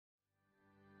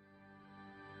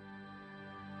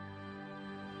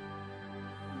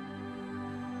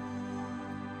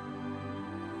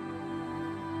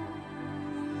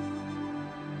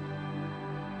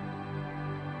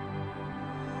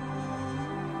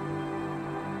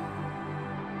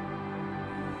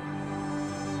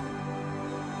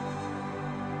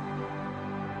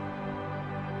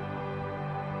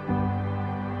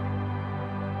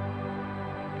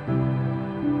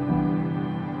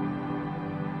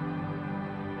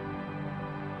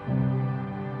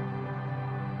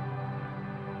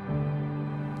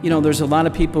There's a lot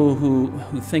of people who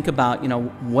think about,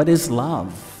 what is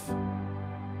love?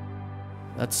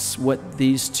 That's what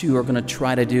these two are going to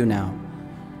try to do now.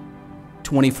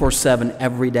 24/7,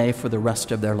 every day for the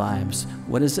rest of their lives.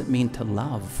 What does it mean to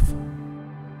love?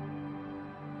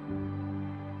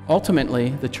 Ultimately,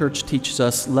 the church teaches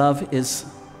us love is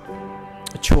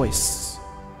a choice.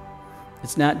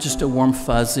 It's not just a warm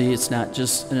fuzzy. It's not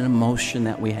just an emotion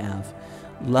that we have.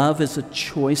 Love is a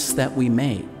choice that we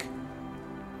make.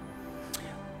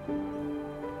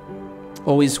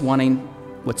 Always wanting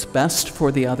what's best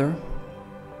for the other,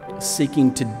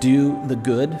 seeking to do the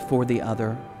good for the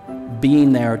other,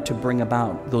 being there to bring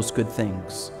about those good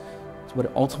things. It's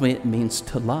what ultimately it means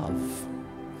to love.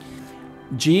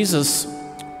 Jesus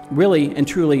really and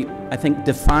truly, I think,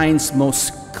 defines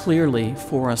most clearly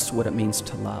for us what it means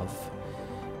to love.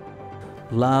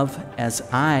 Love as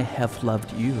I have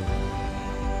loved you.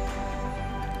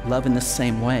 Love in the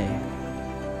same way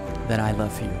that I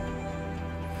love you.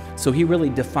 So he really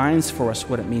defines for us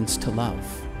what it means to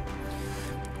love.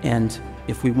 And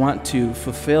if we want to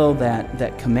fulfill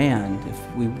that command,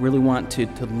 if we really want to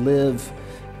live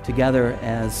together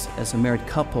as a married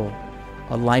couple,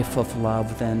 a life of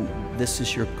love, then this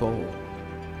is your goal.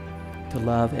 To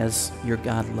love as your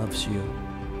God loves you.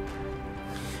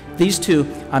 These two,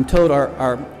 I'm told,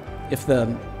 are, if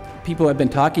the people I've been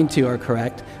talking to are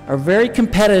correct, are very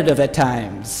competitive at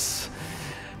times.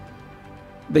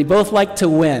 They both like to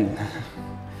win.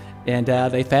 And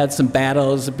they've had some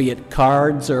battles, be it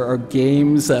cards or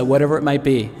games, whatever it might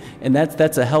be. And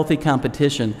that's a healthy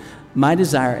competition. My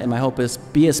desire and my hope is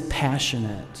be as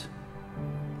passionate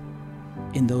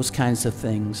in those kinds of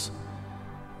things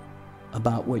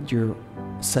about what you're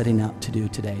setting out to do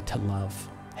today, to love.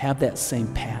 Have that same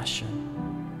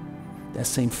passion, that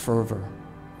same fervor.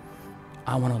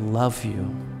 I want to love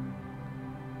you.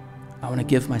 I want to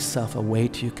give myself away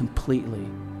to you completely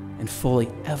and fully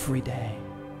every day.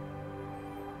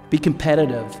 Be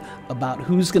competitive about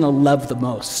who's going to love the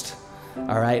most,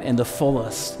 all right, and the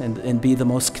fullest, and be the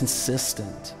most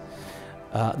consistent.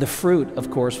 The fruit,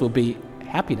 of course, will be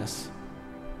happiness.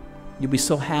 You'll be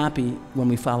so happy when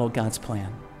we follow God's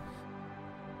plan.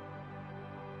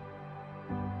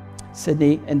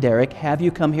 Sydney and Derek, have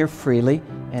you come here freely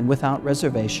and without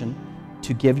reservation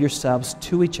to give yourselves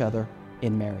to each other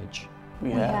in marriage?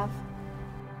 We have.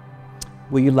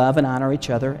 Will you love and honor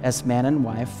each other as man and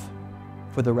wife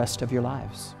for the rest of your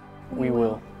lives? We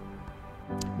will.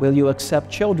 Will you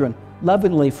accept children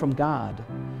lovingly from God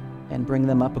and bring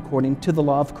them up according to the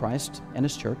law of Christ and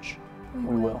His church?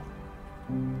 We will.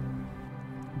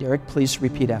 Derek, please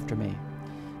repeat after me.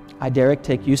 I, Derek,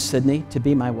 take you, Sydney, to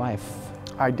be my wife.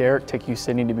 I, Derek, take you,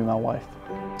 Sydney, to be my wife.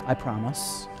 I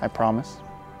promise. I promise.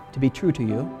 To be true to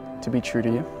you. To be true to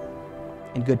you.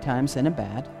 In good times and in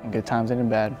bad. In good times and in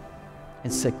bad.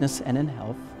 In sickness and in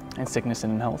health. In sickness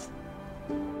and in health.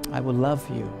 I will love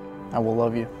you. I will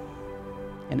love you.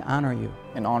 And honor you.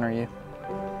 And honor you.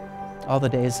 All the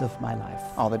days of my life.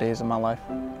 All the days of my life.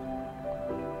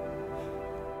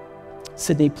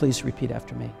 Sydney, please repeat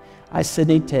after me. I,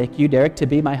 Sydney, take you, Derek, to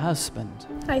be my husband.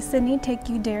 I, Sydney, take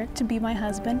you, Derek, to be my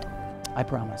husband. I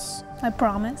promise. I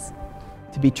promise.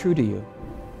 To be true to you.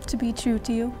 To be true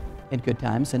to you. In good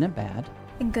times and in bad.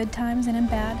 In good times and in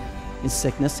bad. In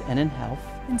sickness and in health.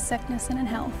 In sickness and in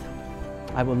health.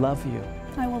 I will love you.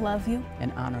 I will love you.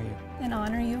 And honor you. And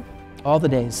honor you. All the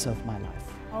days of my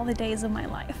life. All the days of my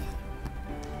life.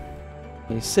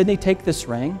 Sydney, take this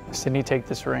ring. Sydney, take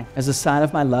this ring. As a sign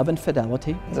of my love and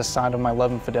fidelity. As a sign of my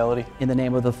love and fidelity. In the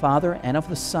name of the Father, and of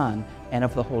the Son, and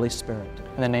of the Holy Spirit.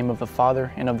 In the name of the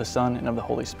Father, and of the Son, and of the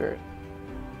Holy Spirit.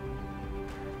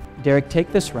 Derek,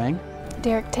 take this ring.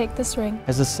 Derek, take this ring.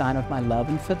 As a sign of my love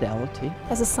and fidelity.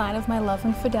 As a sign of my love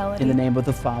and fidelity. In the name of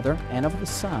the Father, and of the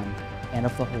Son, and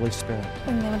of the Holy Spirit.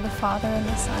 In the name of the Father, and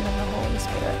the Son, and the Holy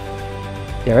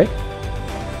Spirit. Derek,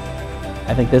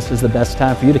 I think this is the best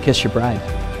time for you to kiss your bride.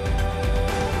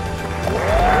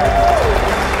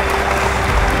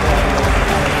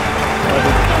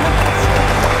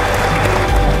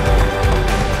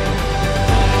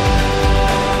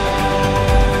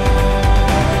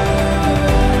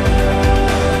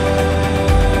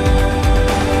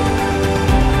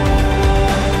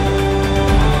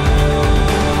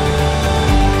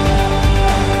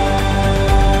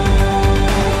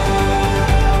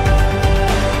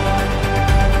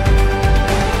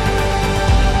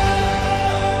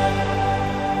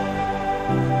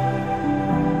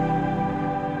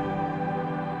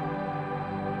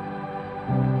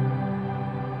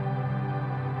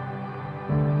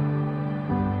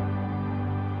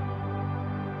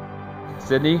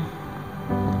 Sydney,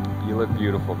 you look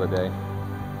beautiful today.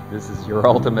 This is your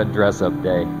ultimate dress-up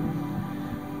day.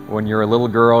 When you're a little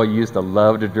girl, you used to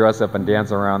love to dress up and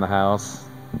dance around the house.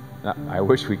 I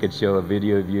wish we could show a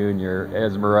video of you in your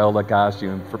Esmeralda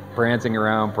costume, prancing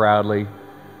around proudly.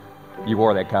 You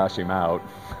wore that costume out.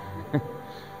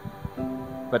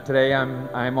 But today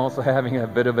I'm also having a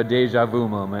bit of a deja vu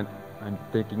moment. I'm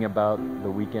thinking about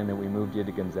the weekend that we moved you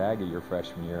to Gonzaga your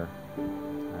freshman year.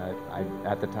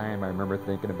 At the time, I remember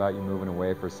thinking about you moving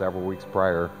away for several weeks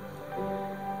prior.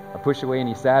 I pushed away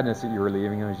any sadness that you were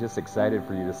leaving. I was just excited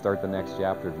for you to start the next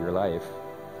chapter of your life.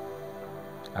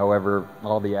 However,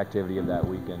 all the activity of that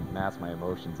weekend masked my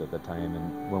emotions at the time,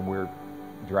 and when we were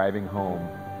driving home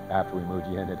after we moved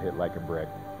you in, it hit like a brick.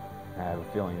 I have a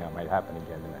feeling that might happen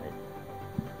again tonight.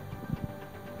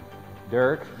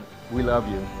 Derek, we love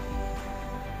you.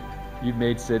 You've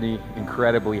made Sydney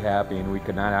incredibly happy, and we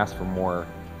could not ask for more.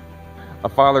 A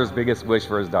father's biggest wish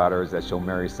for his daughter is that she'll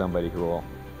marry somebody who will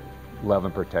love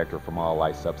and protect her from all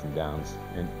life's ups and downs,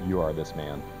 and you are this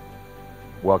man.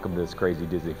 Welcome to this crazy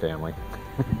Disney family.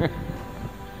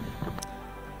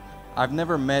 I've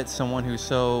never met someone who's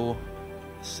so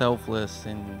selfless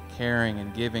and caring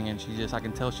and giving, and I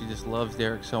can tell she just loves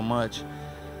Derek so much.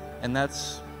 And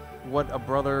that's what a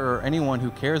brother or anyone who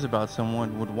cares about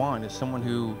someone would want, is someone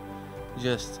who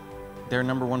just, their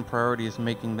number one priority is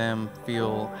making them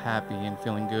feel happy and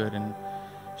feeling good. And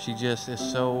she just is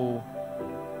so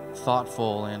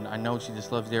thoughtful, and I know she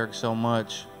just loves Derek so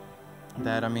much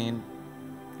that, I mean,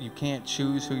 you can't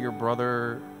choose who your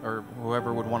brother or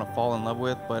whoever would want to fall in love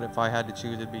with, but if I had to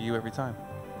choose, it'd be you every time,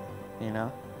 you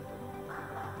know?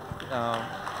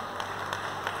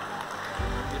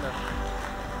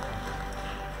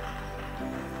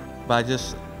 But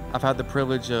I've had the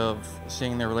privilege of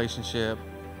seeing their relationship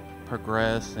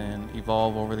progress and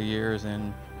evolve over the years,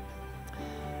 and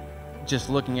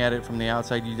just looking at it from the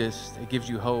outside, it gives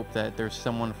you hope that there's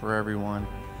someone for everyone,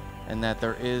 and that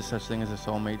there is such thing as a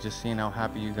soulmate, just seeing how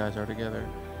happy you guys are together.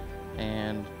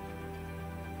 And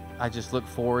I just look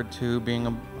forward to being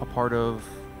a part of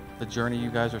the journey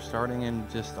you guys are starting, and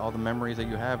just all the memories that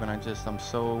you have, and I'm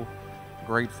so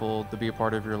grateful to be a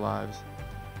part of your lives.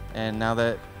 And now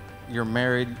that you're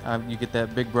married, you get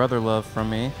that big brother love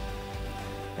from me.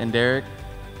 And Derek,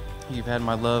 you've had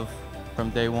my love from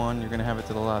day one. You're gonna have it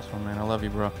to the last one, man. I love you,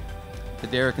 bro. To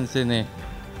Derek and Sydney.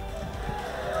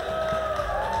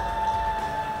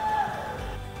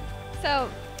 So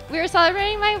we were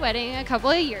celebrating my wedding a couple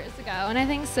of years ago, and I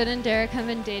think Sid and Derek have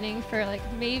been dating for like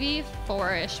maybe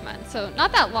 4-ish months, so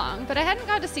not that long, but I hadn't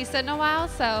got to see Sid in a while,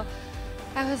 so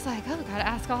I was like, oh, gotta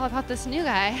ask all about this new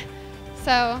guy.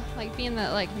 So, like, being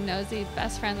the like nosy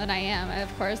best friend that I am, I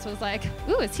of course was like,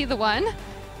 ooh, is he the one?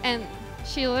 And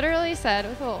she literally said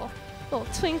with a little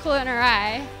twinkle in her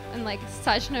eye, and like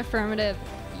such an affirmative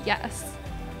yes,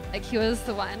 like he was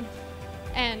the one.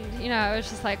 And you know, I was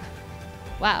just like,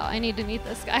 wow, I need to meet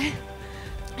this guy.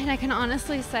 And I can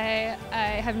honestly say I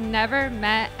have never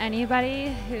met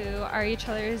anybody who are each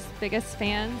other's biggest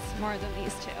fans more than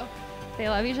these two. They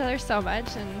love each other so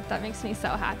much, and that makes me so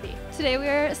happy. Today we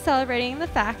are celebrating the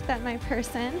fact that my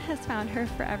person has found her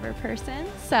forever person.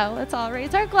 So let's all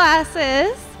raise our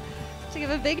glasses to give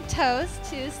a big toast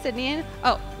to Sydney and,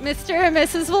 Mr. and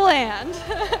Mrs. Willand.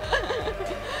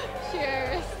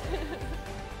 Cheers.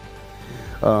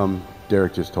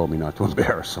 Derek just told me not to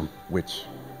embarrass him, which,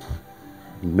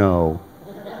 no,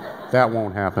 that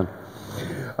won't happen.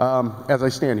 As I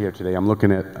stand here today, I'm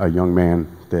looking at a young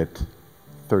man that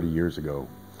 30 years ago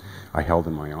I held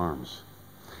in my arms.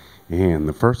 And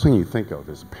the first thing you think of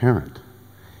as a parent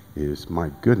is,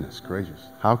 my goodness gracious,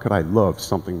 how could I love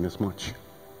something this much?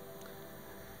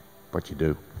 But you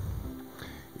do.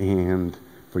 And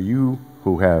for you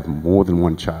who have more than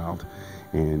one child,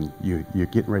 and you're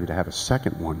getting ready to have a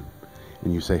second one,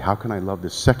 and you say, how can I love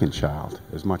this second child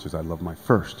as much as I love my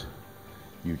first?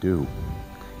 You do.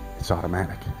 It's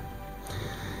automatic.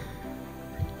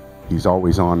 He's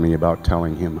always on me about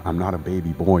telling him, I'm not a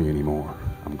baby boy anymore.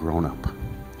 I'm grown up.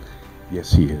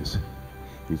 Yes, he is.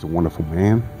 He's a wonderful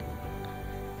man.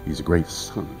 He's a great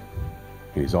son.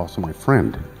 And he's also my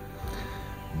friend.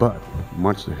 But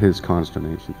much to his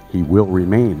consternation, he will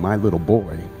remain my little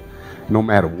boy, no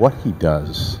matter what he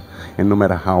does, and no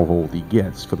matter how old he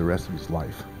gets for the rest of his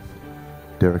life.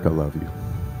 Derek, I love you.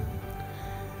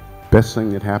 Best thing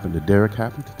that happened to Derek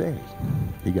happened today.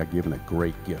 He got given a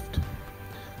great gift.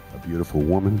 A beautiful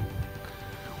woman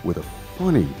with a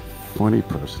funny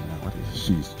personality.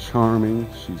 She's charming.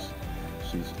 She's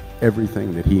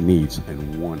everything that he needs,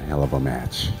 and one hell of a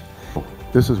match.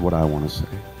 This is what I want to say.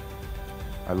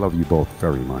 I love you both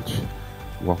very much.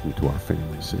 Welcome to our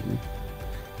family, Sydney.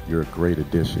 You're a great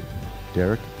addition.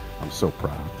 Derek, I'm so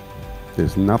proud.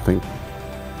 There's nothing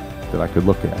that I could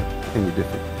look at any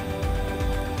different.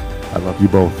 I love you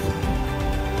both.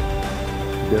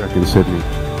 Derek and Sydney,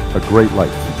 a great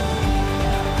life.